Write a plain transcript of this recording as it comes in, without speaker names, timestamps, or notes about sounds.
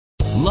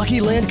Lucky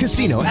Land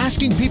Casino,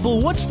 asking people,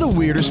 what's the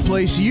weirdest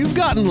place you've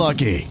gotten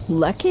lucky?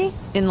 Lucky?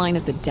 In line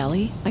at the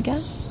deli, I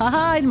guess?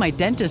 Aha, in my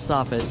dentist's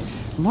office.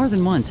 More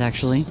than once,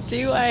 actually.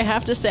 Do I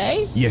have to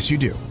say? Yes, you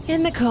do.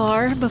 In the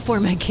car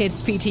before my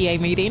kids' PTA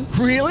meeting.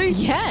 Really?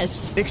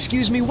 Yes.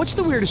 Excuse me, what's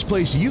the weirdest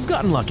place you've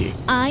gotten lucky?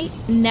 I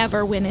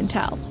never win and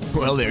tell.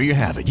 Well, there you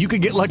have it. You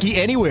can get lucky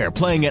anywhere,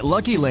 playing at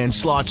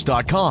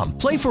LuckyLandSlots.com.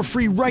 Play for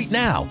free right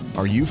now.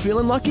 Are you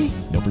feeling lucky?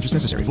 No purchase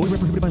necessary. Void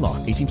where prohibited by law.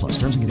 18+.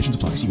 Terms and conditions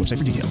apply. See website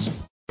for details.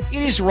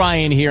 It is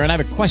Ryan here, and I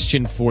have a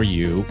question for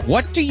you.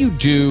 What do you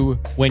do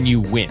when you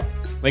win?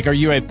 Like, are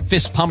you a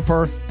fist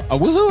pumper, a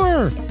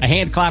woohooer, a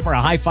hand clapper,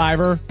 a high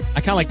fiver?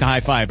 I kind of like the high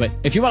five, but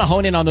if you want to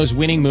hone in on those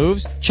winning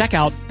moves, check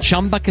out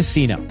Chumba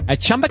Casino. At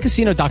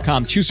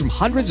ChumbaCasino.com, choose from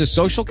hundreds of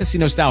social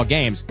casino-style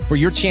games for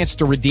your chance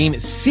to redeem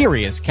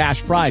serious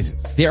cash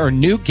prizes. There are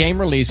new game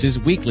releases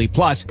weekly,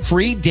 plus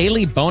free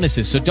daily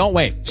bonuses, so don't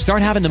wait.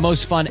 Start having the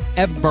most fun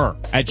ever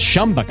at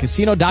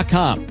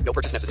ChumbaCasino.com. No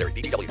purchase necessary.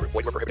 VGW Group.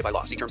 Void where prohibited by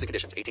law. See terms and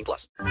conditions.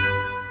 18+.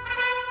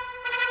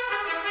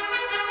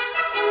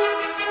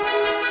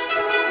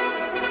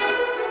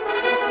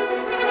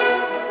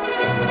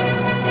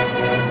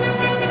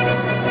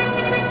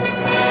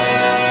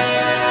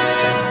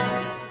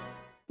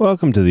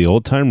 Welcome to the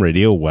Old Time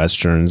Radio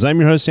Westerns. I'm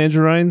your host,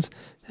 Andrew Rhynes,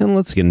 and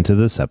let's get into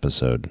this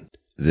episode.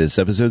 This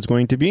episode is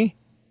going to be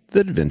The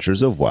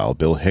Adventures of Wild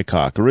Bill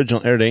Hickok.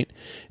 Original air date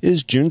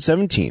is June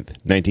 17th,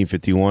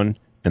 1951,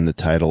 and the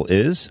title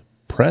is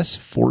Press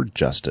for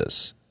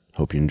Justice.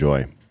 Hope you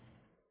enjoy.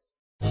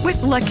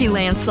 With Lucky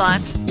Land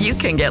Slots, you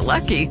can get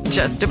lucky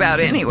just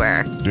about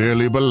anywhere.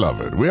 Dearly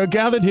beloved, we are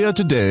gathered here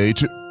today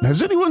to...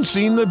 Has anyone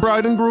seen the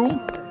bride and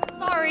groom?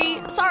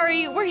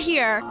 Sorry, we're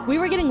here. We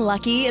were getting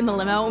lucky in the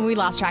limo and we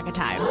lost track of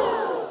time.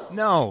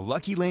 No,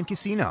 Lucky Land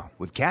Casino,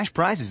 with cash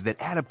prizes that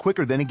add up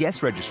quicker than a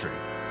guest registry.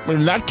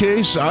 In that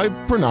case, I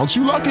pronounce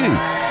you lucky.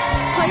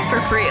 Play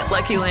for free at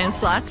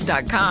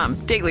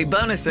LuckyLandSlots.com. Daily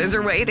bonuses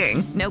are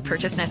waiting. No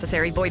purchase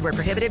necessary. Void where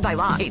prohibited by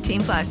law.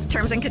 18+.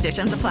 Terms and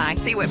conditions apply.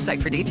 See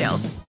website for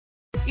details.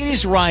 It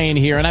is Ryan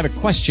here, and I have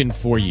a question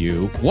for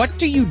you. What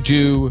do you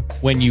do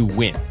when you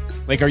win?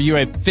 Like, are you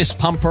a fist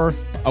pumper,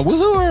 a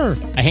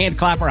woohooer, a hand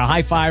clapper, a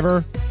high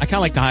fiver? I kind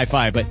of like the high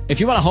five, but if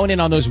you want to hone in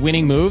on those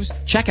winning moves,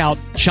 check out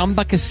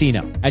Chumba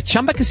Casino. At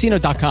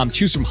ChumbaCasino.com,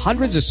 choose from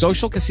hundreds of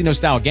social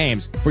casino-style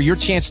games for your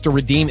chance to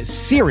redeem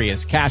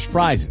serious cash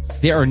prizes.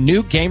 There are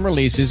new game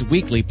releases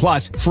weekly,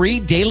 plus free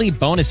daily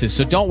bonuses,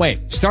 so don't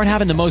wait. Start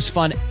having the most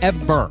fun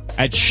ever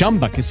at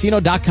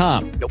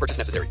ChumbaCasino.com. No purchase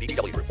necessary.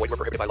 VGW Group. Void where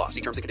prohibited by law.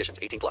 See terms and conditions.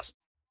 18+.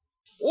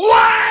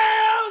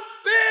 Wild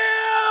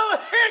Bill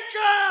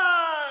Hickok!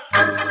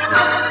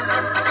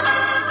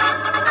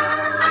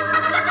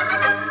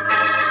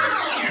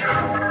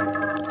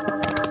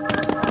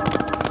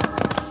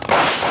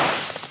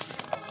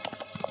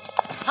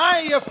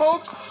 Hiya,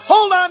 folks.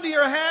 Hold on to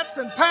your hats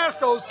and pass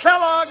those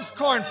Kellogg's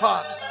Corn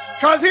Pops.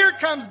 Because here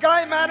comes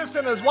Guy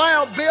Madison as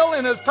Wild Bill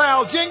and his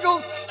pal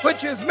Jingles,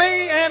 which is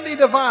me, Andy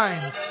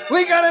Devine.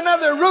 We got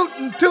another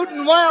rootin'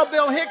 tootin' Wild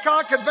Bill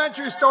Hickok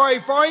adventure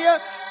story for you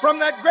from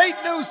that great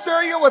new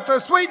cereal with the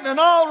sweetening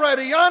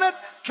already on it,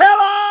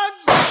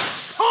 Kellogg's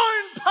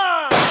Corn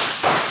Pops!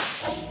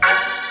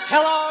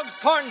 Kellogg's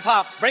Corn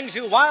Pops brings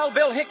you Wild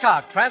Bill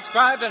Hickok,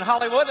 transcribed in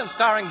Hollywood and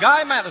starring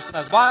Guy Madison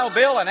as Wild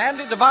Bill and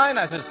Andy Devine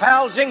as his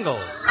pal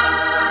Jingles.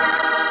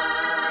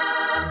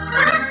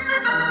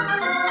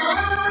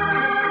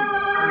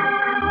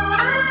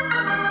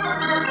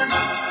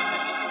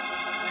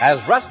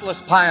 As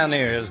restless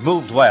pioneers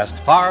moved west,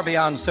 far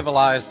beyond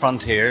civilized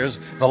frontiers,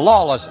 the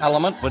lawless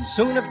element would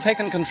soon have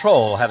taken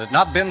control had it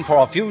not been for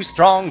a few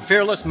strong,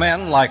 fearless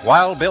men like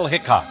Wild Bill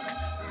Hickok.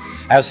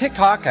 As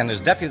Hickok and his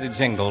deputy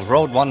Jingles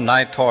rode one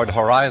night toward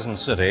Horizon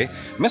City,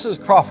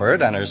 Mrs.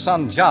 Crawford and her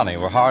son Johnny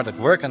were hard at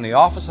work in the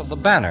office of the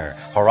Banner,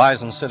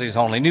 Horizon City's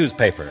only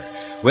newspaper.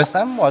 With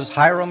them was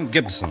Hiram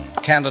Gibson,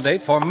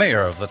 candidate for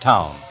mayor of the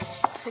town.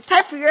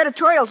 Time for your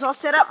editorials all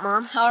set up,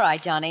 Mom. All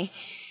right, Johnny.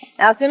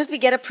 Now, as soon as we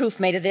get a proof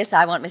made of this,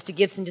 I want Mr.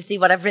 Gibson to see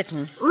what I've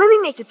written. Let me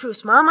make the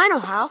proofs, Mom. I know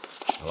how.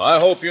 Well, I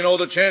hope you know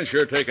the chance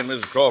you're taking,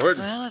 Mrs. Crawford.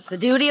 Well, it's the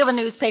duty of a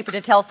newspaper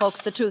to tell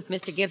folks the truth,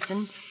 Mr.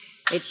 Gibson.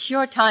 It's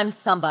sure time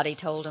somebody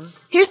told them.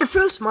 Here's the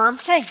proofs, Mom.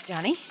 Thanks,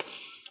 Johnny.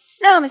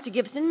 Now, Mr.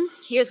 Gibson,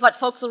 here's what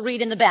folks will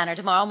read in the Banner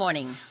tomorrow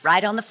morning,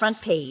 right on the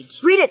front page.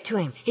 Read it to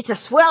him. It's a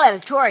swell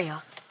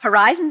editorial.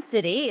 Horizon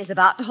City is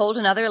about to hold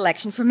another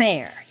election for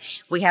mayor.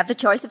 We have the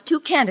choice of two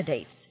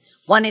candidates.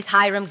 One is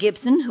Hiram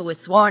Gibson, who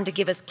is sworn to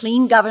give us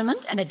clean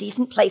government and a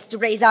decent place to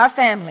raise our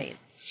families.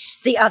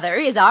 The other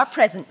is our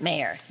present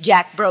mayor,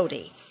 Jack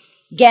Brody.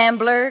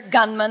 Gambler,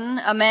 gunman,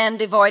 a man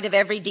devoid of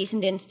every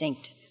decent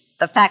instinct.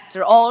 The facts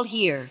are all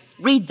here.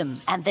 Read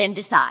them and then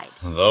decide.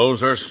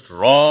 Those are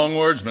strong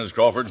words, Miss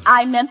Crawford.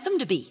 I meant them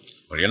to be.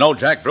 Well, you know,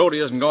 Jack Brody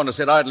isn't going to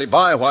sit idly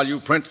by while you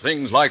print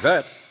things like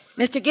that.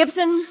 Mr.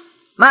 Gibson,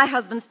 my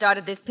husband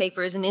started this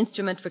paper as an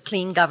instrument for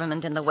clean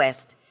government in the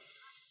West.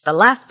 The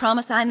last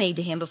promise I made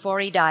to him before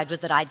he died was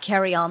that I'd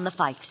carry on the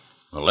fight.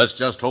 Well, let's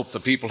just hope the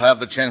people have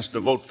the chance to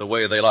vote the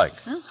way they like.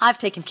 Well, I've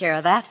taken care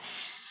of that.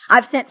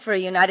 I've sent for a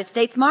United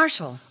States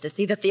Marshal to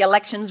see that the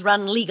elections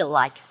run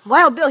legal-like.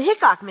 Wild Bill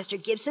Hickok,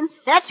 Mr. Gibson.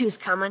 That's who's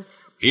coming.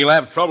 He'll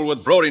have trouble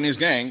with Brody and his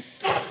gang.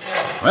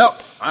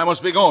 Well, I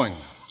must be going.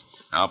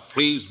 Now,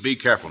 please be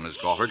careful, Miss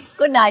Crawford.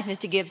 Good night,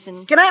 Mr.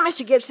 Gibson. Good night,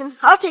 Mr. Gibson.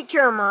 I'll take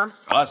care of Mom.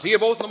 I'll see you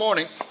both in the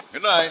morning.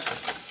 Good night.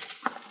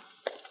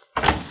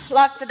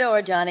 Lock the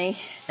door, Johnny.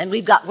 And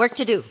we've got work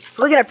to do.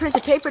 We're going to print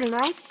the paper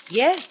tonight?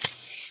 Yes.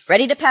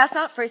 Ready to pass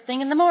out first thing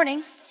in the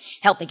morning.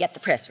 Help me get the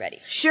press ready.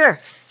 Sure.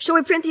 Shall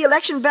we print the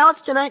election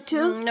ballots tonight,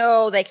 too?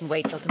 No, they can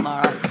wait till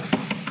tomorrow.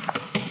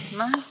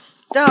 My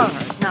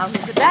stars. Now, who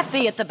could that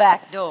be at the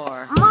back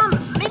door?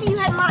 Mom, maybe you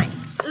hadn't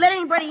let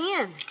anybody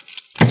in.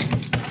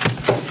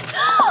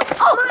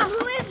 Oh, Mom,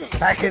 who is it?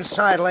 Back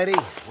inside, lady.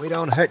 We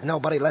don't hurt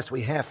nobody unless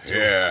we have to.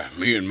 Yeah,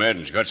 me and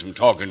Madden's got some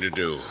talking to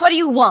do. What do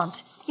you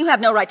want? You have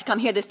no right to come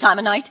here this time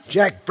of night.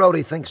 Jack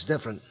Brody thinks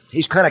different.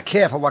 He's kind of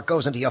careful what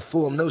goes into your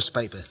fool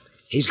newspaper.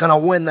 He's going to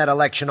win that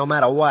election no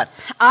matter what.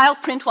 I'll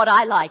print what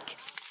I like.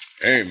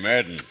 Hey,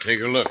 Madden, take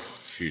a look.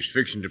 She's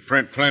fixing to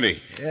print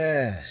plenty.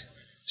 Yeah.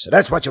 So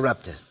that's what you're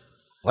up to.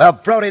 Well,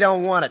 Brody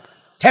don't want it.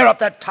 Tear up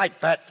that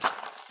typepad.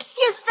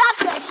 You stop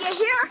that, you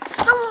hear?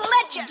 I won't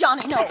let you.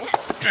 Johnny, no.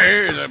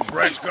 Hey, the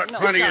brat's got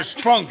plenty of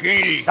spunk,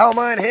 ain't he? Don't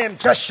mind him.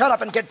 Just shut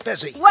up and get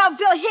busy. Well,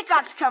 Bill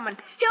Hickok's coming.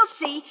 He'll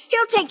see.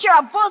 He'll take care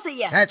of both of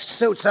you. That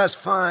suits us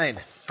fine.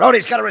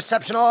 Brody's got a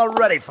reception all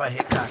ready for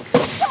Hickok.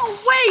 Oh,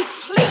 wait,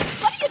 please.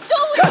 What are you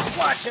doing? Just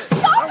watch it.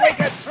 When we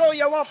get through,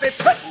 you won't be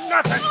printing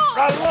nothing for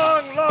a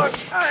long, long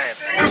time.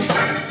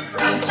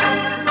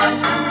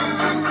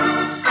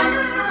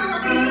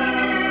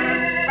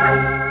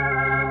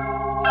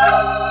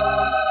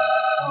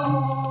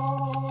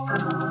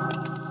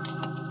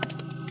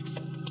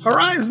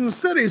 Horizon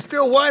City's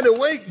still wide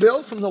awake,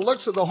 Bill, from the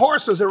looks of the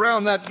horses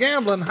around that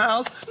gambling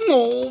house.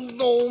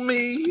 No,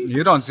 me.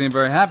 You don't seem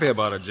very happy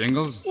about it,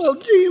 Jingles. Well,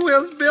 gee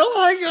whiz, Bill,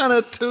 I got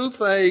a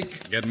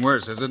toothache. Getting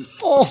worse, is it?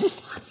 Oh,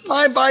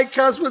 my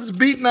bicuspid's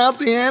beating out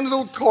the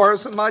Anvil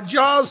course, and my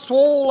jaw's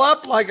swole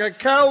up like a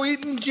cow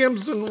eating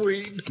Jimson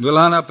weed. We'll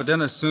line up for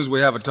dinner as soon as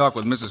we have a talk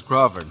with Mrs.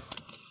 Crawford.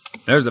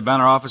 There's the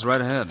Banner office right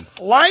ahead.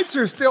 Lights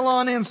are still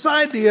on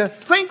inside. Do you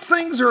think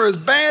things are as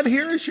bad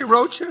here as she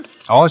wrote you?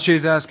 All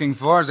she's asking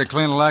for is a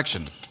clean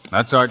election.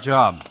 That's our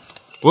job.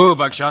 Whoa,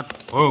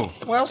 Buckshot. Whoa.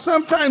 Well,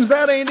 sometimes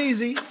that ain't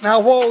easy. Now,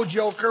 whoa,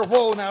 Joker.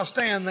 Whoa, now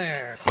stand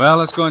there. Well,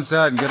 let's go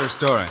inside and get her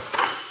story.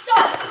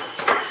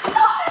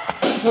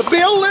 Well,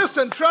 Bill,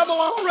 listen. Trouble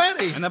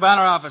already. In the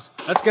Banner office.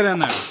 Let's get in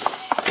there.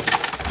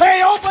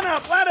 Hey, open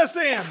up. Let us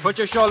in. Put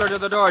your shoulder to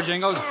the door,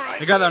 Jingles. Right.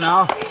 Together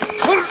now.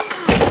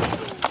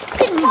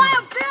 It's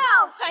Wild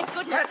Bill! Thank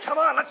goodness. Yes, come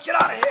on, let's get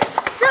out of here.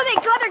 There they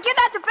go. They're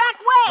getting out the back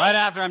way. Right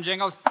after him,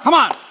 Jingles. Come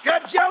on.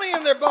 Got jelly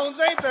in their bones,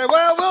 ain't they?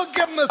 Well, we'll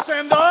give them a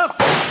send-off.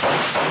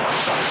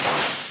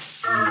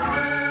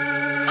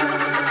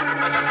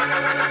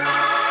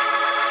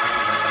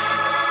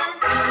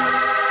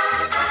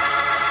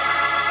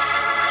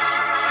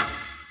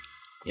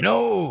 You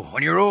know,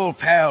 when your old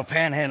pal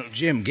Panhandle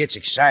Jim gets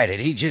excited,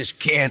 he just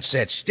can't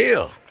sit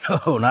still.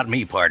 Oh, not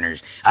me,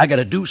 partners. I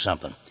gotta do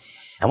something.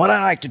 And what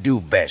I like to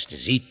do best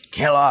is eat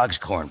Kellogg's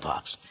Corn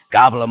Pops.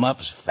 Gobble 'em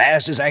up as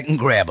fast as I can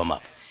grab 'em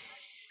up.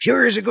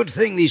 Sure is a good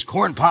thing these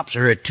Corn Pops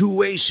are a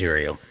two-way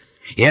cereal.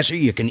 Yes, sir,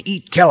 you can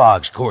eat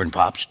Kellogg's Corn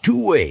Pops two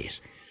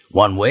ways.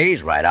 One way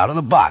is right out of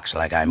the box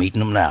like I'm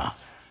eating 'em now.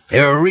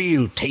 They're a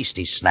real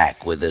tasty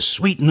snack with the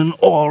sweetening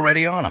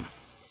already on 'em.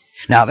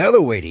 Now, the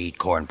other way to eat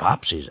Corn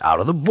Pops is out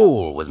of the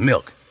bowl with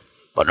milk.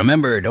 But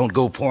remember, don't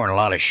go pouring a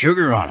lot of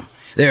sugar on 'em.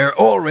 They're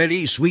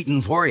already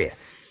sweetened for you.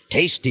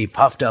 Tasty,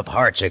 puffed-up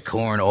hearts of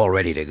corn all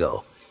ready to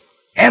go.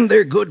 And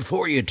they're good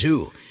for you,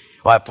 too.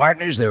 Why,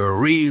 partners, they're a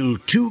real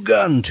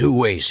two-gun,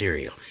 two-way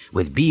cereal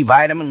with B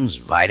vitamins,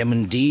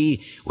 vitamin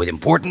D, with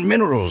important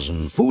minerals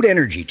and food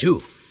energy,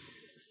 too.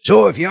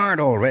 So if you aren't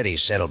already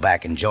settled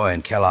back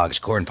enjoying Kellogg's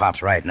Corn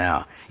Pops right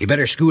now, you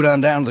better scoot on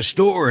down to the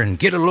store and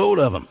get a load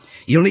of them.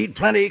 You'll need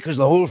plenty because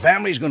the whole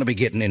family's going to be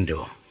getting into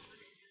them.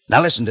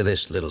 Now listen to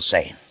this little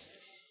saying.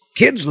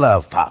 Kids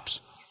love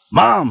Pops.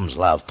 Moms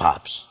love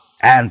Pops.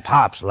 And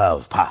Pops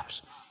love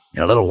Pops.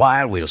 In a little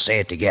while, we'll say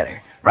it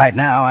together. Right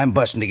now, I'm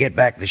busting to get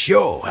back to the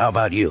show. How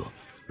about you?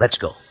 Let's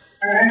go.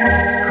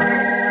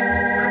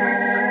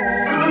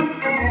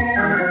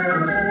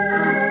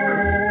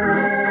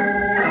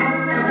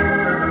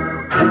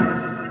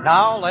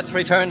 Now, let's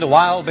return to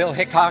Wild Bill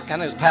Hickok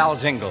and his pal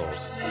Jingles.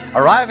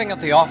 Arriving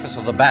at the office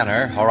of the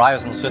Banner,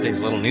 Horizon City's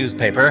little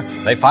newspaper,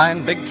 they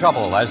find big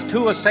trouble as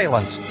two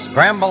assailants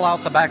scramble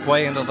out the back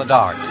way into the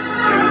dark.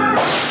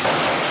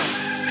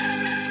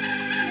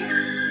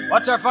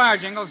 What's our fire,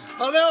 Jingles?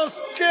 Oh, they'll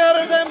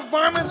scatter them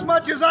varmints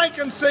much as I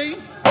can see.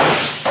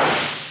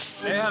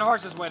 They had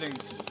horses waiting.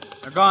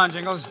 They're gone,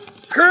 Jingles.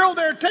 Curled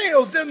their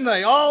tails, didn't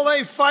they? All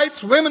they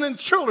fight's women and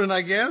children,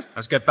 I guess.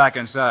 Let's get back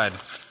inside.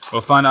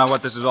 We'll find out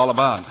what this is all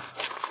about.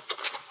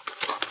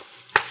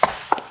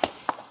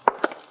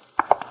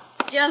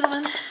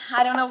 Gentlemen,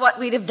 I don't know what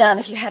we'd have done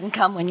if you hadn't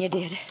come when you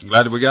did.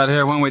 Glad we got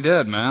here when we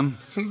did, ma'am.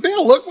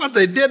 Bill, look what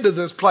they did to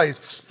this place.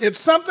 It's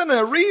something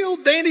a real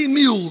dainty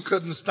mule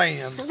couldn't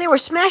stand. They were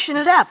smashing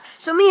it up,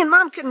 so me and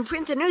Mom couldn't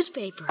print the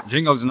newspaper.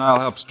 Jingles and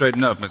I'll help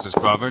straighten up, Mrs.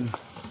 Crawford.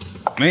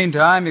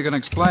 Meantime, you can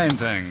explain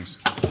things.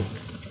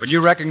 Would you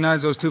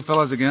recognize those two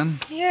fellows again?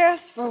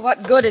 Yes, for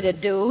what good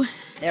it'd do.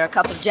 They're a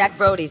couple of Jack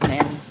Brody's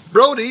men.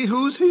 Brody?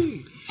 Who's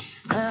he?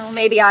 Well,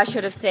 maybe I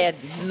should have said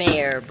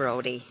Mayor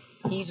Brody.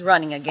 He's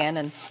running again,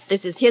 and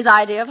this is his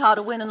idea of how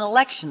to win an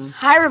election.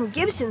 Hiram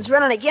Gibson's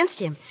running against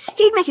him.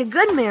 He'd make a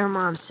good mayor,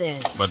 Mom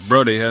says. But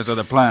Brody has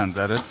other plans,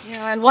 that it?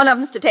 Yeah, and one of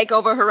them's to take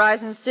over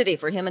Horizon City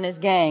for him and his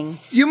gang.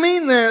 You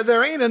mean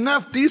there ain't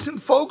enough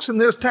decent folks in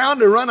this town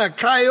to run a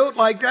coyote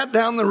like that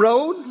down the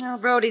road? No,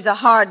 Brody's a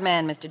hard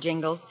man, Mr.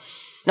 Jingles.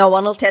 No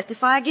one will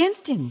testify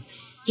against him.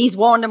 He's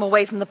warned them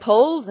away from the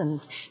polls,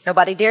 and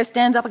nobody dare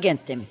stand up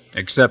against him.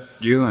 Except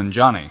you and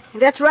Johnny.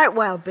 That's right,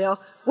 Wild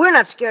Bill. We're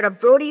not scared of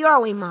Brody, are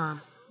we, Mom?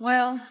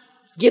 Well,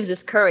 gives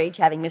us courage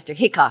having Mr.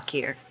 Hickok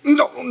here.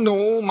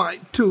 No, my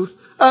tooth.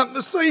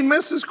 Say,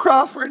 Mrs.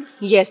 Crawford.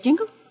 Yes,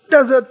 Jingles?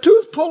 Does a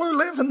tooth puller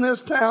live in this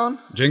town?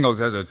 Jingles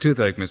has a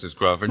toothache, Mrs.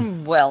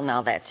 Crawford. Well,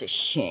 now that's a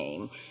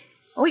shame.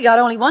 We got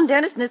only one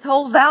dentist in this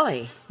whole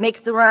valley.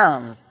 Makes the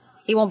rounds.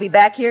 He won't be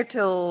back here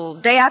till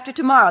day after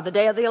tomorrow, the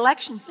day of the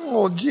election.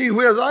 Oh, gee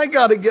whiz, I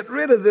gotta get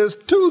rid of this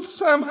tooth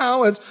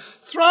somehow. It's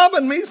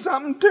throbbing me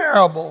something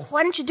terrible.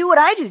 Why don't you do what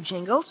I do,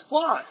 Jingles?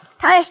 What?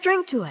 Tie a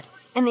string to it,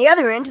 and the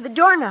other end to the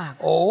doorknob.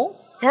 Oh?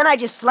 Then I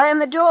just slam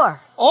the door.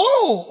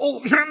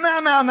 Oh,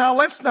 now,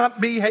 let's not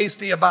be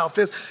hasty about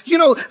this. You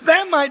know,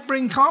 that might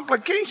bring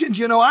complications.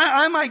 You know,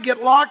 I might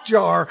get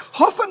lockjaw or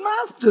hoof and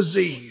mouth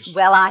disease.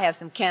 Well, I have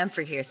some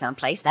camphor here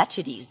someplace. That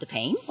should ease the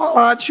pain. Well,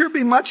 I'd sure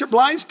be much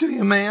obliged to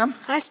you, ma'am.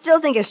 I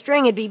still think a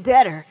string would be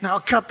better. Now,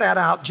 cut that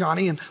out,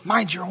 Johnny, and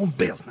mind your own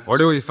business. Where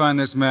do we find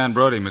this man,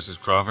 Brody, Mrs.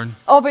 Crawford?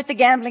 Over at the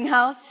gambling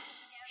house.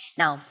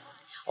 Now,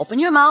 open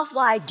your mouth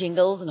wide,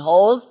 Jingles, and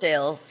hold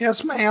still.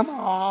 Yes, ma'am.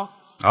 Aw.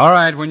 All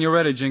right, when you're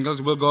ready,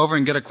 Jingles, we'll go over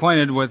and get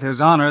acquainted with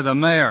His Honor, the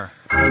Mayor.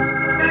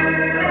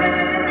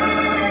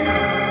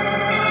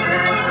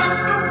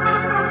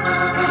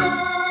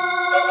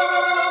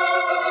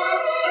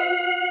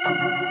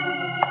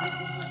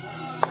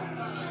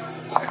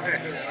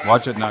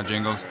 Watch it now,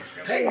 Jingles.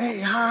 Hey,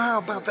 how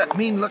about that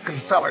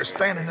mean-looking feller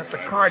standing at the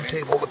card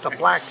table with the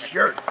black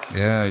shirt?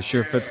 Yeah, he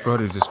sure fits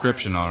Brody's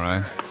description, all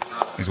right.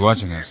 He's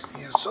watching us.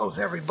 Yeah, so's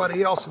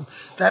everybody else, and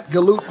that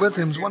galoot with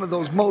him's one of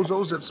those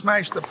mozos that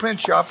smashed the print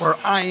shop where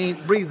I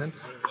ain't breathing.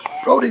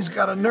 Brody's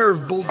got a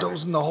nerve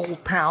bulldozing the whole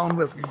town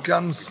with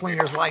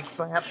gunslingers like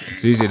that.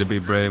 It's easy to be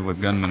brave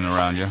with gunmen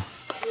around you.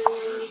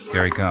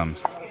 Here he comes.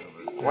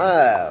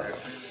 Well,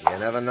 you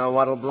never know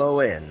what'll blow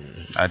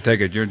in. I take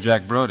it you're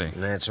Jack Brody.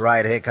 That's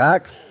right,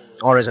 Hickok.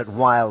 Or is it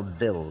Wild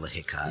Bill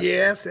Hickok?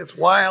 Yes, it's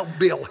Wild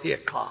Bill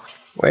Hickok.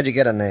 Where'd you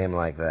get a name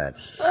like that?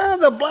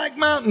 The Black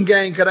Mountain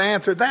Gang could have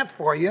answered that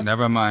for you.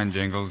 Never mind,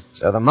 Jingles.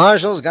 So the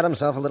marshal's got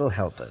himself a little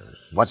helper.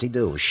 What's he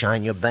do,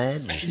 shine your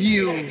badge?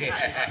 You.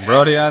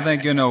 Brody, I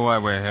think you know why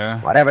we're here.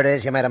 Whatever it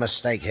is, you made a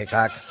mistake,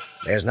 Hickok.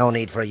 There's no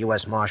need for a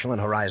U.S. Marshal in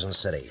Horizon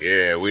City.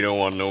 Yeah, we don't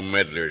want no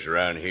meddlers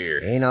around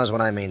here. He knows what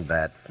I mean,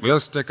 Bat.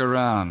 We'll stick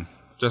around.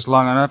 Just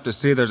long enough to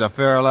see there's a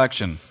fair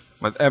election,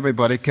 with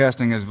everybody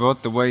casting his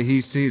vote the way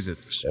he sees it.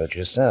 Suit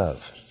yourself.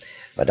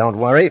 But don't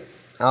worry,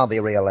 I'll be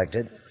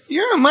reelected.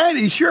 You're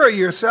mighty sure of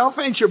yourself,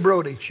 ain't you,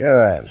 Brody?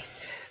 Sure.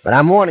 But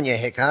I'm warning you,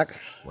 Hickok.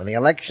 When the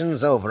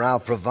election's over, I'll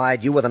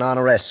provide you with an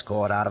honor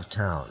escort out of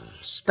town.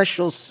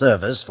 Special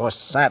service for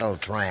saddle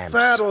tramps.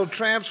 Saddle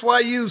tramps? Why,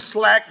 you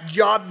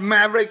slack-jawed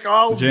maverick.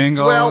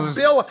 Jingles. Well,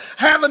 Bill,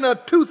 having a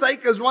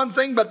toothache is one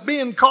thing, but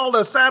being called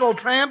a saddle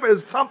tramp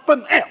is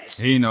something else.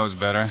 He knows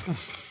better.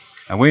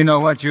 And we know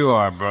what you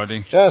are,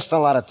 Brody. Just a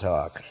lot of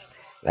talk.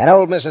 That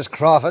old Mrs.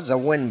 Crawford's a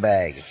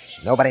windbag.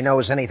 Nobody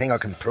knows anything or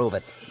can prove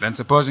it. Then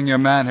supposing your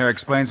man here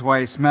explains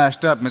why he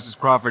smashed up Mrs.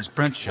 Crawford's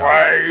print shop.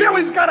 Why?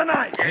 Billy's got a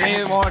knife.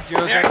 He won't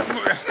use it.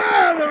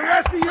 The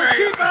rest of you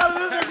keep out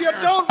of this if you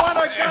don't want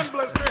a gun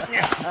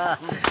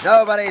blister.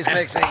 Nobody's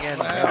mixing in.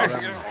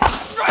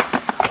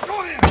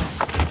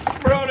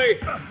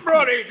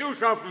 Brody, do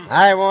something.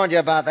 I warned you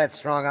about that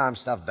strong-arm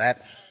stuff,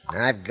 Bat.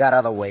 I've got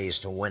other ways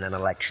to win an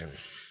election.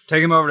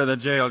 Take him over to the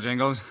jail,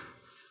 Jingles.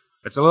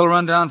 It's a little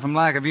rundown from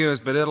lack of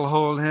use, but it'll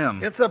hold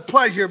him. It's a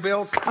pleasure,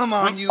 Bill. Come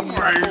on, you.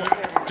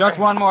 Just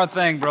one more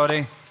thing,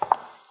 Brody.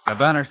 The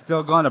banner's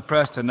still going to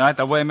press tonight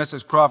the way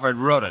Mrs. Crawford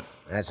wrote it.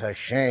 That's a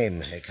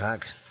shame,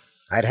 Hickok.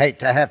 I'd hate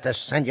to have to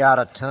send you out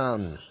of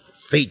town.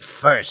 Feet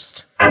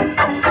first.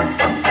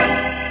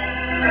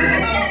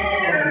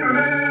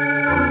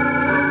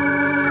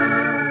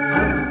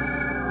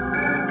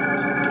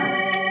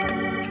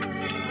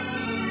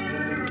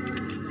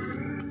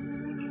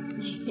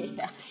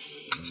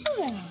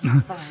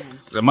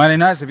 It's mighty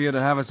nice of you to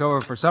have us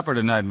over for supper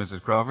tonight,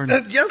 Mrs. Crawford.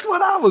 Just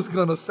what I was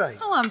going to say.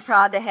 Oh, I'm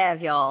proud to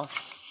have y'all.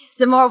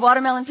 Some more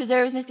watermelon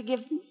preserves, Mr.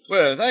 Gibson?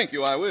 Well, thank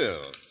you, I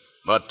will.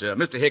 But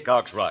Mr.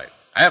 Hickok's right.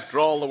 After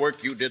all the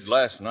work you did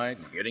last night,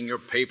 getting your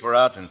paper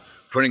out and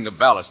printing the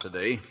ballots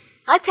today,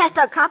 I passed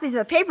out copies of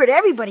the paper to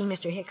everybody,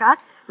 Mr. Hickok.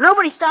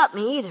 Nobody stopped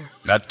me either.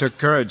 That took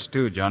courage,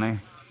 too, Johnny.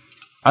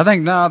 I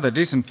think now the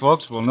decent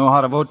folks will know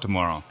how to vote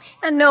tomorrow.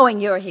 And knowing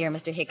you're here,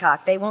 Mr.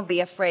 Hickok, they won't be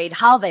afraid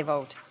how they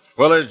vote.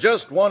 Well, there's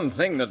just one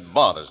thing that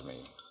bothers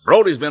me.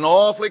 Brody's been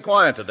awfully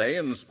quiet today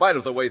in spite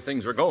of the way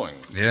things are going.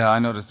 Yeah, I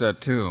noticed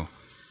that, too.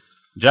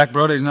 Jack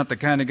Brody's not the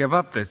kind to give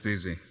up this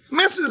easy.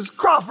 Mrs.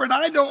 Crawford,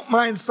 I don't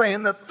mind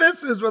saying that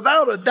this is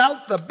without a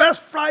doubt the best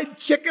fried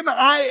chicken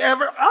I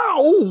ever...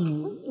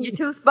 Ow! Your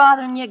tooth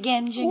bothering you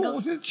again,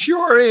 Jingles? Oh, it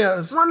sure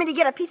is. Want me to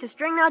get a piece of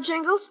string now,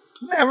 Jingles?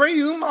 Never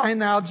you mind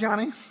now,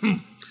 Johnny.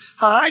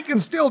 I can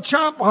still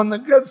chomp on the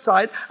good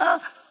side.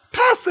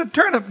 Pass the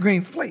turnip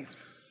greens, please.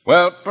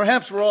 Well,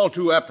 perhaps we're all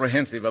too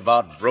apprehensive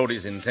about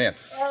Brody's intent.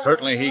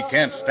 Certainly he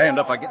can't stand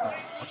up against...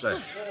 What's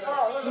that?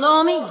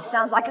 Blow me.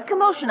 Sounds like a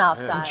commotion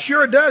outside. It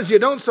sure does. You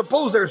don't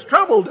suppose there's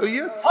trouble, do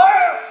you?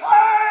 Fire!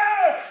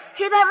 Fire!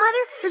 Hear that,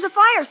 Mother? There's a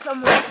fire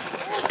somewhere.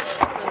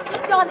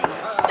 Johnny,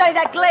 study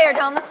that glare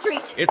down the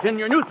street. It's in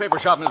your newspaper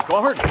shop, Miss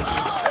Crawford.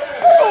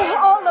 Oh,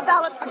 all the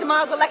ballots for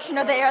tomorrow's election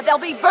are there. They'll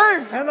be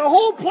burned. And the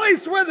whole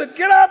place with it.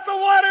 Get out the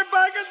water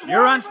buckets. You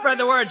run, spread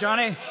the word,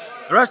 Johnny.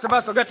 The rest of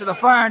us will get to the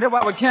fire and do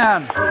what we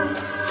can.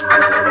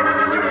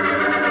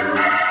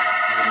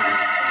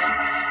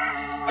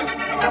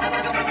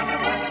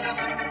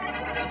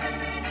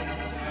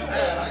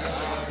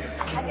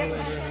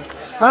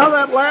 Well,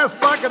 that last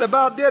bucket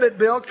about did it,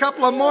 Bill.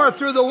 Couple of more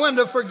through the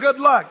window for good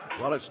luck.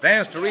 Well, it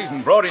stands to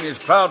reason Brody and his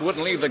crowd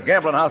wouldn't leave the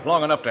gambling house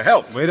long enough to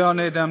help. We don't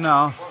need them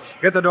now.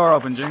 Get the door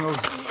open, Jingles.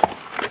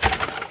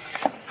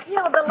 You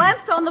know, the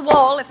lamp's on the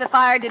wall if the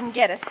fire didn't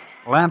get it.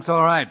 Lamp's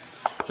all right.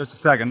 Just a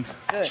second.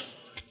 Good.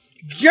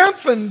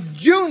 Jumping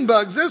June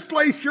bugs. This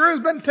place sure has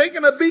been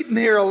taking a beating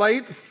here of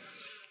late.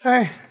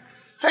 Hey,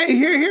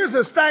 here's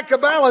a stack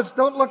of ballots.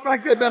 Don't look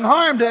like they've been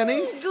harmed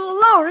any.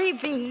 Glory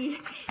be.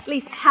 At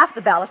least half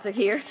the ballots are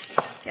here.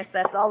 Guess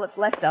that's all that's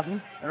left of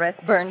them. The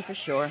rest burned for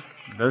sure.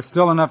 There's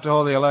still enough to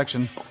hold the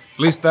election. At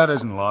least that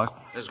isn't lost.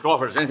 Miss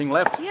Crawford, is anything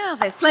left? Yeah,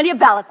 there's plenty of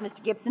ballots,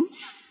 Mr. Gibson.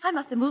 I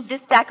must have moved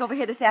this stack over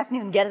here this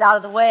afternoon and get it out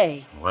of the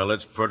way. Well,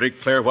 it's pretty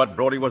clear what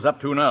Brody was up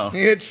to now.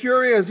 It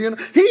sure is, you know.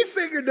 He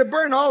figured to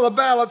burn all the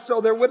ballots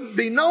so there wouldn't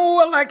be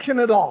no election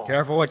at all.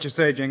 Careful what you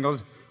say,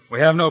 Jingles.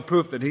 We have no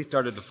proof that he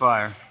started the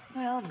fire.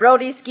 Well,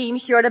 Brody's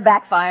scheme's sure to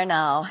backfire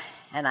now.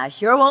 And I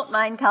sure won't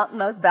mind counting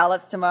those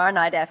ballots tomorrow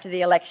night after the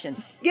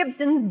election.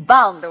 Gibson's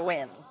bound to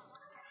win.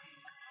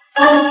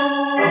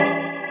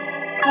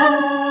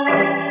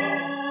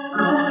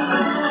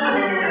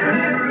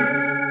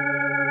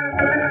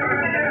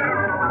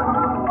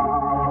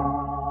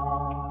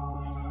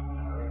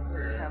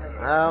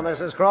 Well,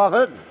 Mrs.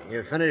 Crawford,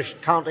 you finished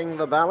counting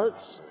the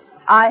ballots?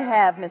 I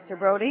have, Mr.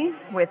 Brody,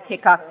 with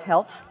Hickok's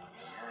help.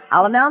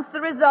 I'll announce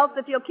the results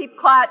if you'll keep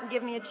quiet and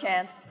give me a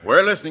chance.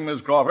 We're listening,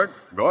 Miss Crawford.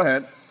 Go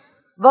ahead.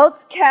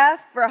 Votes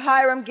cast for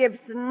Hiram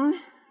Gibson,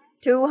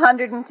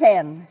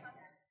 210.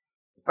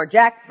 For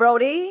Jack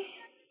Brody,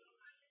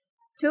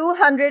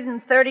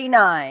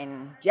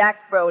 239.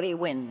 Jack Brody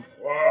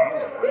wins.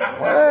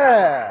 Well,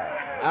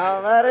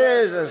 now that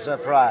is a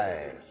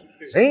surprise.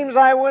 Seems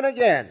I win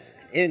again,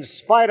 in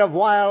spite of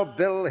Wild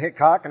Bill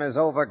Hickok and his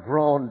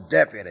overgrown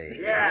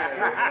deputy.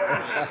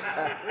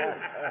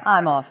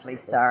 I'm awfully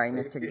sorry,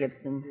 Mr.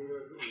 Gibson.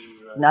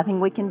 There's nothing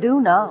we can do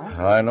now.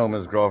 I know,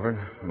 Miss Crawford,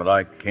 but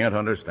I can't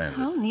understand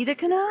it. Oh, neither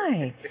can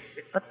I.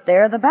 But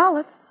there are the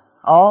ballots,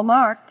 all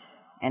marked,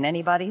 and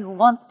anybody who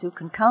wants to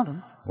can count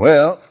them.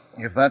 Well,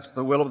 if that's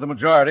the will of the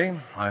majority,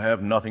 I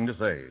have nothing to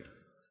say.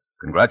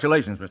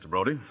 Congratulations, Mr.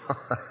 Brody.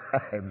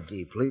 I'm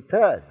deeply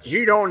touched.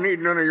 You don't need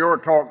none of your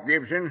talk,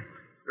 Gibson.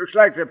 Looks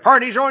like the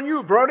party's on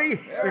you,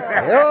 Brody.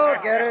 You'll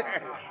get it.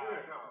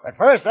 But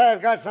first,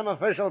 I've got some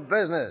official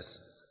business.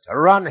 To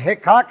run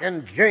Hickok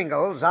and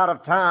Jingles out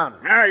of town.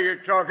 Now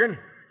you're talking.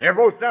 They're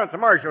both down at the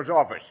marshal's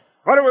office.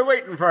 What are we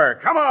waiting for?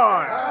 Come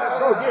on. Let's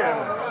go get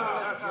 'em.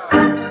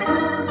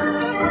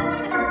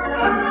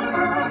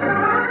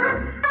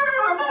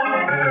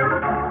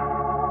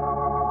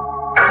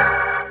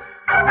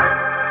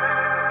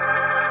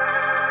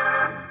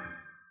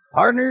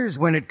 Partners,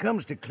 when it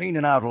comes to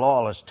cleaning out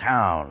lawless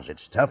towns,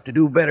 it's tough to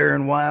do better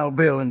than Wild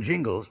Bill and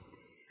Jingles.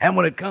 And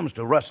when it comes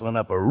to rustling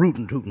up a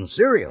rootin' tootin'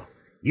 cereal,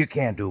 you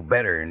can't do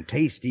better than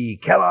tasty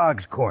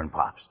Kellogg's Corn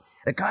Pops,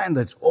 the kind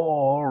that's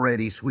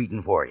already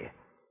sweetened for you.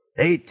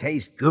 They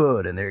taste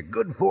good, and they're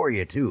good for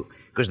you, too,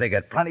 because they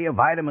got plenty of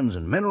vitamins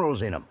and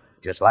minerals in them,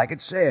 just like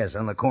it says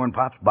on the Corn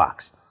Pops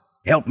box.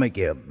 Help make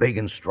you big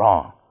and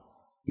strong.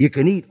 You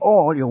can eat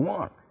all you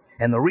want,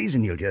 and the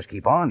reason you'll just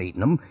keep on eating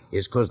them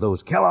is because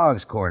those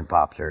Kellogg's Corn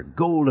Pops are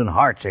golden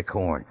hearts of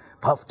corn,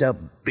 puffed up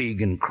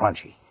big and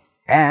crunchy.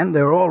 And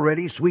they're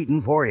already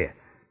sweetened for you.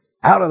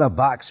 Out of the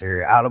box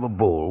or out of a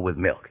bowl with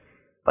milk.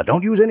 But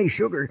don't use any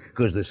sugar,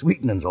 because the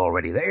sweetening's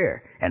already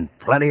there, and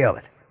plenty of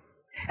it.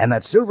 And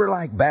that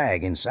silver-like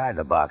bag inside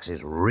the box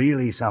is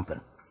really something.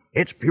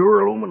 It's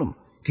pure aluminum.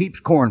 Keeps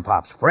Corn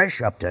Pops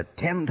fresh up to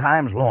 10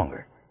 times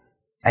longer.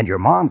 And your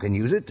mom can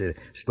use it to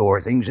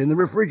store things in the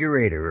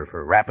refrigerator or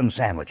for wrapping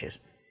sandwiches.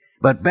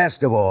 But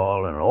best of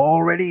all, and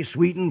already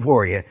sweetened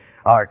for you,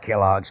 are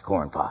Kellogg's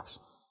Corn Pops.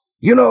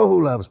 You know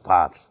who loves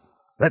Pops?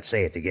 Let's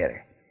say it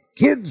together.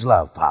 Kids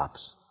love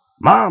Pops.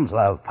 Moms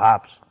love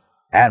Pops.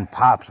 And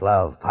Pops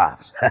love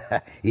Pops.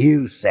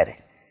 You said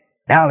it.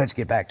 Now let's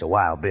get back to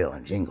Wild Bill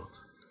and Jingles.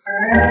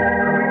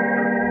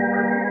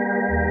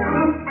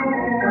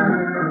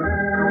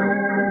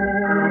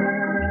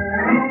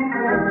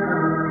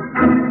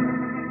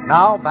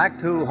 Now back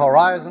to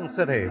Horizon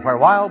City, where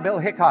Wild Bill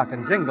Hickok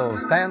and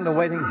Jingles stand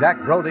awaiting Jack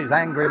Brody's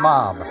angry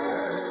mob.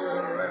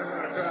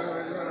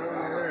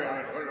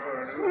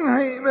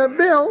 Hey,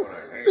 Bill,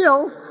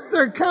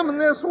 they're coming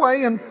this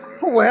way, and,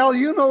 well,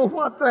 you know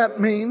what that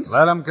means.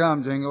 Let them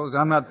come, Jingles.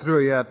 I'm not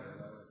through yet.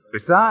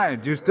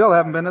 Besides, you still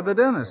haven't been to the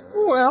dentist.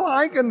 Well,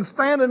 I can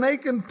stand an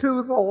aching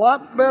tooth a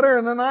lot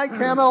better than I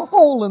can a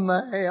hole in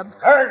the head.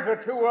 There's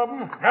the two of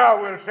them.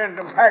 Now we'll send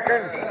them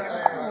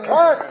packing.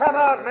 Toss them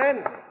out,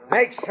 men.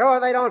 Make sure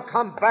they don't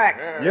come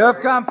back. You've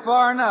come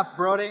far enough,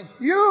 Brody.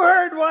 You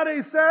heard what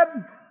he said.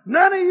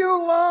 None of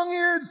you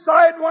long-eared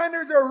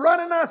sidewinders are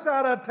running us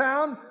out of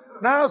town.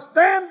 Now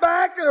stand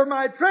back or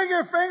my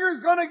trigger finger's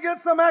going to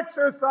get some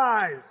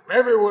exercise.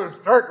 Maybe we'll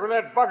start with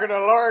that bucket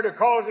of lard who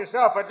calls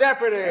himself a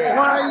deputy.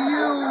 Why,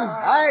 you...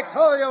 I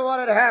told you what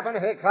had happened,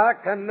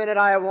 Hickok, the minute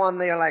I won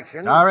the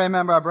election. I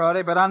remember,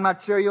 Brody, but I'm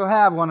not sure you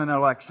have won an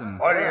election.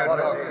 What are you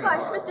talking Why,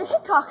 Mr.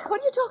 Hickok,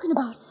 what are you talking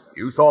about?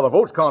 You saw the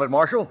votes counted,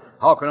 Marshal.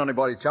 How can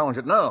anybody challenge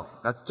it now?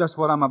 That's just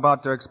what I'm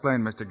about to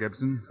explain, Mr.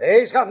 Gibson.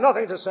 He's got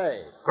nothing to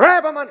say.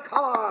 Grab him and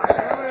come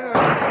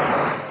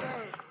on.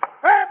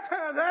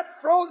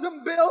 That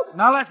frozen Bill?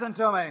 Now listen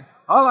to me,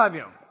 all of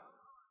you.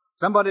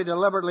 Somebody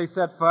deliberately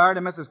set fire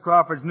to Mrs.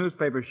 Crawford's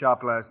newspaper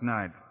shop last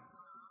night.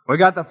 We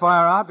got the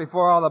fire out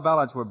before all the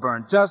ballots were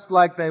burned, just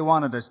like they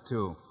wanted us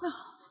to. Oh,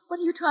 what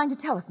are you trying to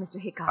tell us,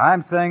 Mr. Hickok?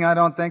 I'm saying I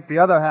don't think the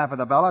other half of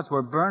the ballots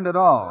were burned at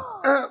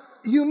all.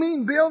 You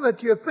mean, Bill,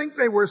 that you think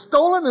they were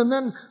stolen and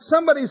then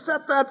somebody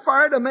set that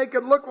fire to make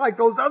it look like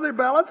those other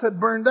ballots had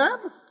burned up?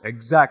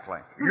 Exactly.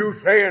 You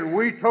saying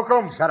we took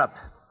them? Shut up.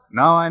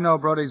 Now I know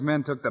Brody's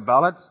men took the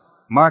ballots,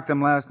 marked them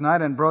last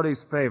night in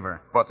Brody's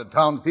favor. But the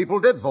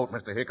townspeople did vote,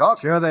 Mr. Hickok.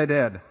 Sure they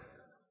did.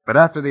 But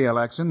after the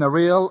election, the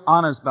real,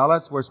 honest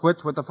ballots were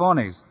switched with the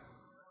phonies.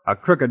 A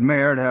crooked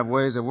mayor'd have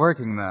ways of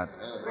working that.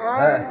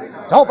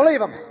 Don't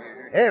believe him.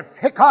 If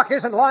Hickok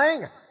isn't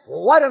lying,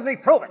 why doesn't he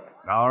prove it?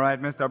 All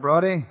right, Mr.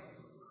 Brody.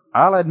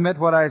 I'll admit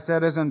what I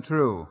said isn't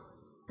true.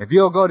 If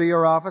you'll go to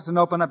your office and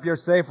open up your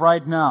safe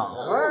right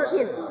now.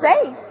 His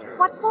safe?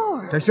 What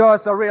for? To show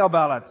us the real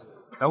ballots.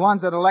 The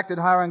ones that elected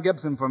Hiram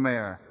Gibson for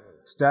mayor.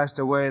 Stashed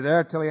away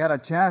there till he had a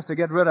chance to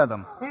get rid of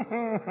them.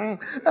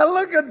 And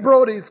look at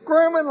Brody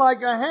squirming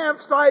like a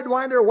half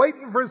sidewinder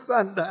waiting for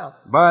sundown.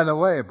 By the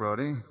way,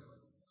 Brody,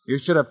 you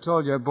should have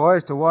told your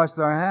boys to wash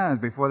their hands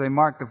before they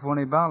marked the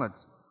phony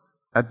ballots.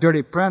 That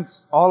dirty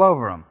print's all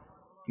over them.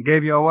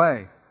 Gave you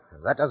away.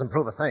 That doesn't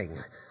prove a thing.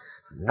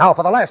 Now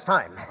for the last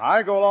time.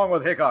 I go along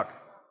with Hickok.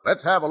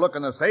 Let's have a look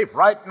in the safe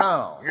right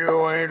now.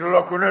 You ain't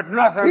looking at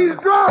nothing. He's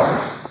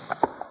drunk.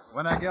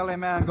 When a guilty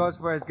man goes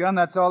for his gun,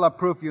 that's all the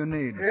proof you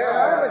need.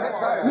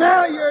 Yeah.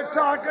 Now you're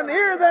talking.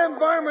 Hear them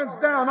varmints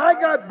down. I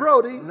got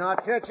Brody.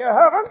 Not yet, you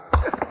haven't.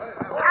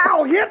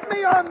 Ow, hit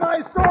me on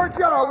my sore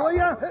jaw, will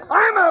you?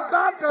 I'm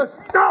about to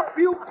stop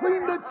you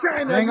clean to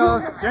China.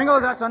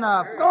 Jingles, that's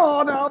enough.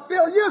 Oh, now,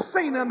 Bill, you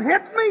seen him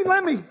hit me.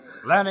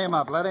 Let him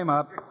up.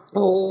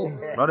 Oh.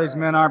 Brody's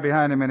men aren't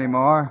behind him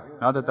anymore,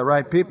 now that the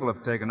right people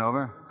have taken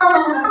over.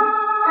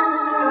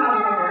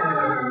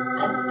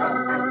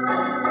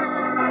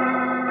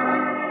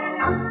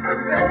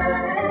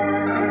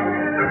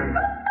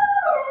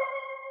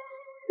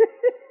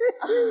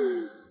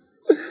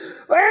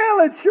 Well,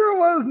 it sure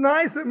was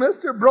nice of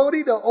Mr.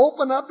 Brody to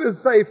open up his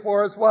safe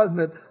for us, wasn't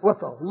it?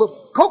 With a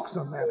little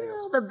coaxing, that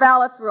is. The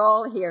ballots were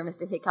all here,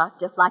 Mr. Hickok,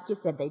 just like you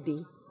said they'd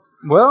be.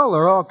 Well,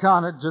 they're all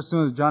counted just as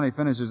soon as Johnny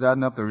finishes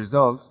adding up the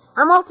results.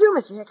 I'm all through,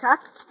 Mr. Hickok.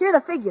 Here are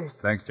the figures.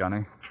 Thanks,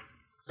 Johnny.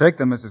 Take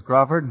them, Mrs.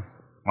 Crawford.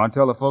 Want to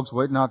tell the folks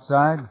waiting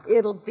outside?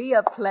 It'll be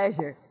a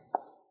pleasure.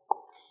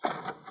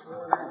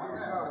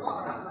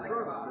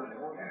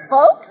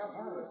 Folks,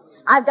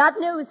 I've got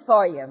news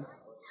for you.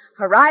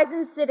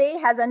 Horizon City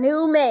has a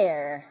new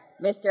mayor,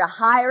 Mr.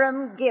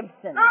 Hiram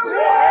Gibson. Wait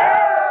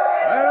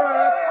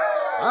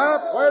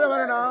a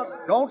minute now.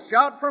 Don't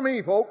shout for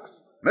me,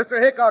 folks.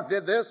 Mr. Hickok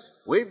did this.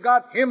 We've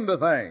got him to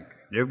thank.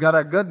 You've got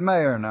a good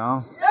mayor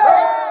now.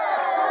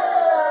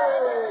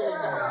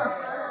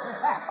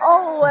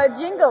 Oh,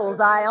 Jingles,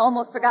 I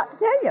almost forgot to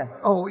tell you.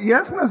 Oh,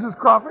 yes, Mrs.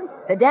 Crawford?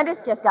 The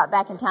dentist just got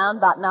back in town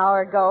about an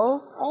hour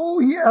ago. Oh,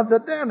 yeah, the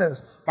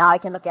dentist. Now I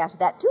can look after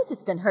that tooth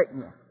that's been hurting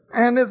you.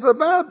 And it's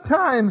about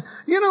time.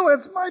 You know,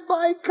 it's my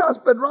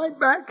bicuspid right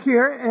back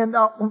here, and,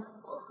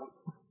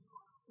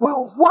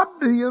 well, what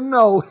do you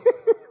know?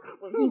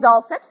 He's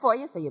all set for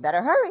you, so you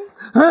better hurry.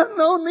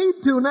 No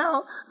need to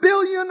now.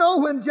 Bill, you know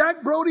when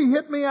Jack Brody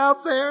hit me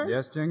out there?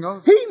 Yes,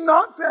 Jingles? He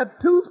knocked that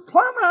tooth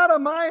plumb out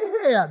of my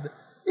head.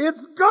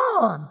 It's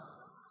gone.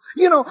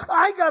 You know,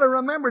 I got to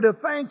remember to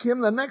thank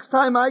him the next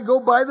time I go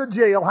by the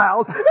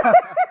jailhouse.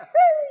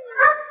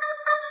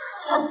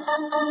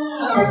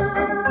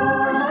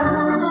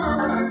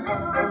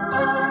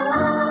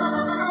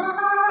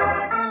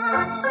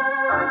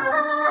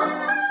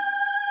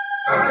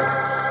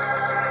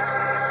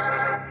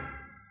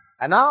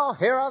 And now,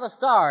 here are the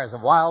stars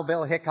of Wild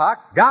Bill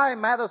Hickok, Guy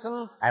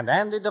Madison, and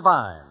Andy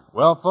Devine.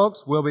 Well,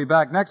 folks, we'll be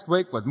back next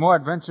week with more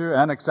adventure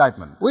and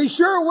excitement. We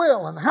sure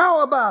will, and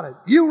how about it?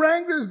 You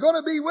Wranglers going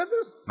to be with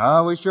us?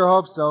 We sure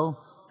hope so.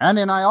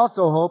 Andy and I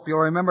also hope you'll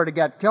remember to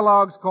get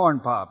Kellogg's Corn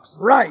Pops.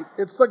 Right.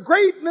 It's the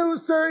great new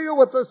cereal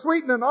with the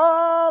sweetening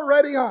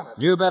already on it.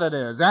 You bet it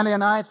is. Andy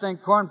and I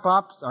think Corn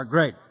Pops are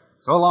great.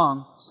 So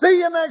long. See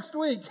you next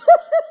week.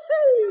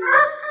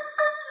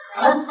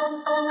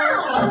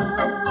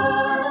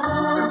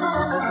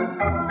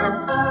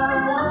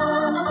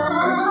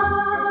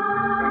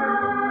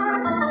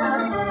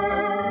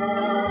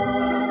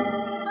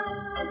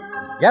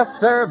 Yes,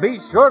 sir, be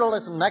sure to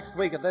listen next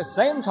week at this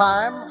same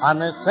time on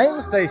this same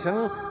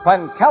station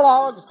when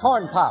Kellogg's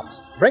Corn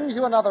Pops brings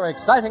you another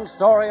exciting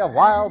story of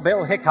Wild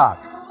Bill Hickok,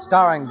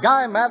 starring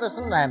Guy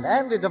Madison and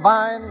Andy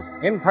Devine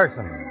in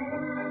person.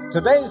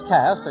 Today's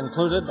cast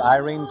included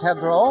Irene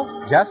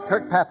Tedrow, Jess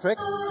Kirkpatrick,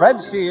 Fred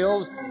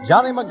Shields,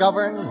 Johnny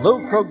McGovern,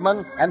 Lou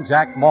Krugman, and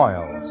Jack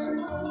Moyles.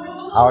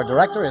 Our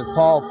director is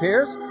Paul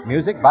Pierce,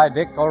 music by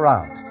Dick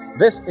Orant.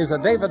 This is a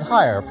David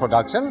Heyer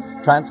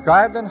production,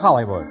 transcribed in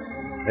Hollywood.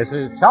 This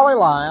is Charlie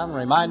Lyon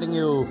reminding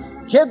you,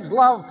 kids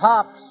love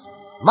Pops,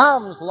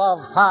 moms love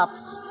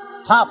Pops,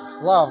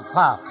 Pops love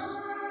Pops.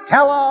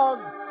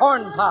 Kellogg's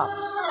Corn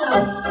Pops.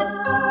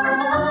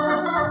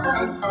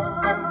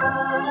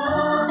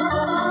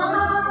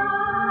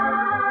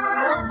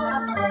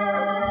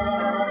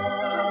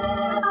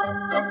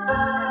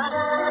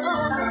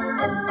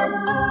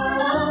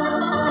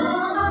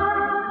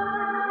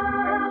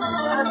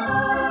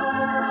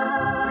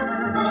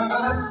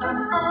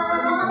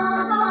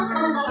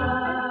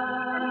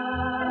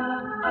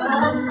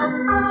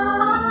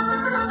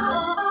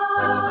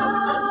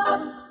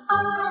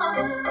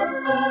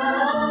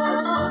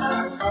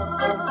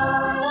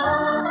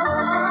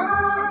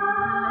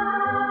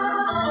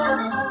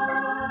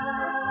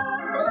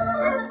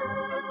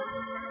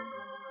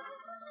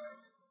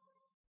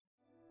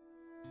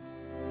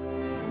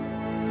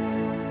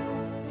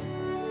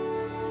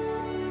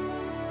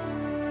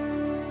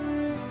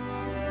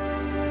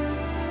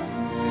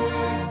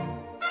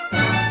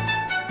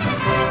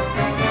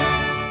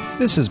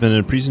 This has been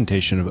a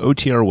presentation of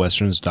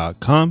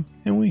OTRWesterns.com,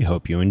 and we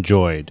hope you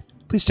enjoyed.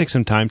 Please take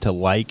some time to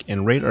like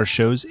and rate our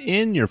shows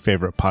in your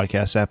favorite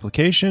podcast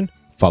application.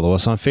 Follow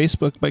us on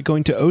Facebook by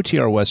going to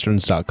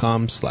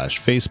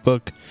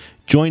OTRWesterns.com/Facebook.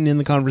 Join in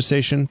the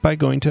conversation by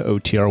going to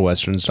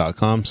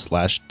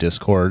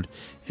OTRWesterns.com/Discord.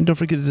 And don't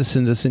forget to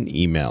send us an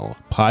email,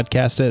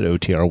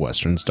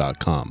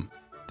 podcast@OTRWesterns.com.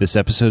 This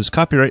episode is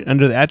copyright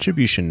under the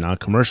Attribution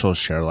Non-Commercial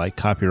Share Alike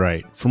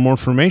copyright. For more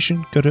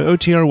information, go to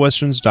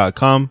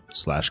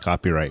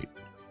OTRWesterns.com/copyright.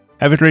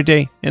 Have a great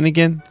day, and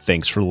again,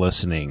 thanks for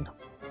listening.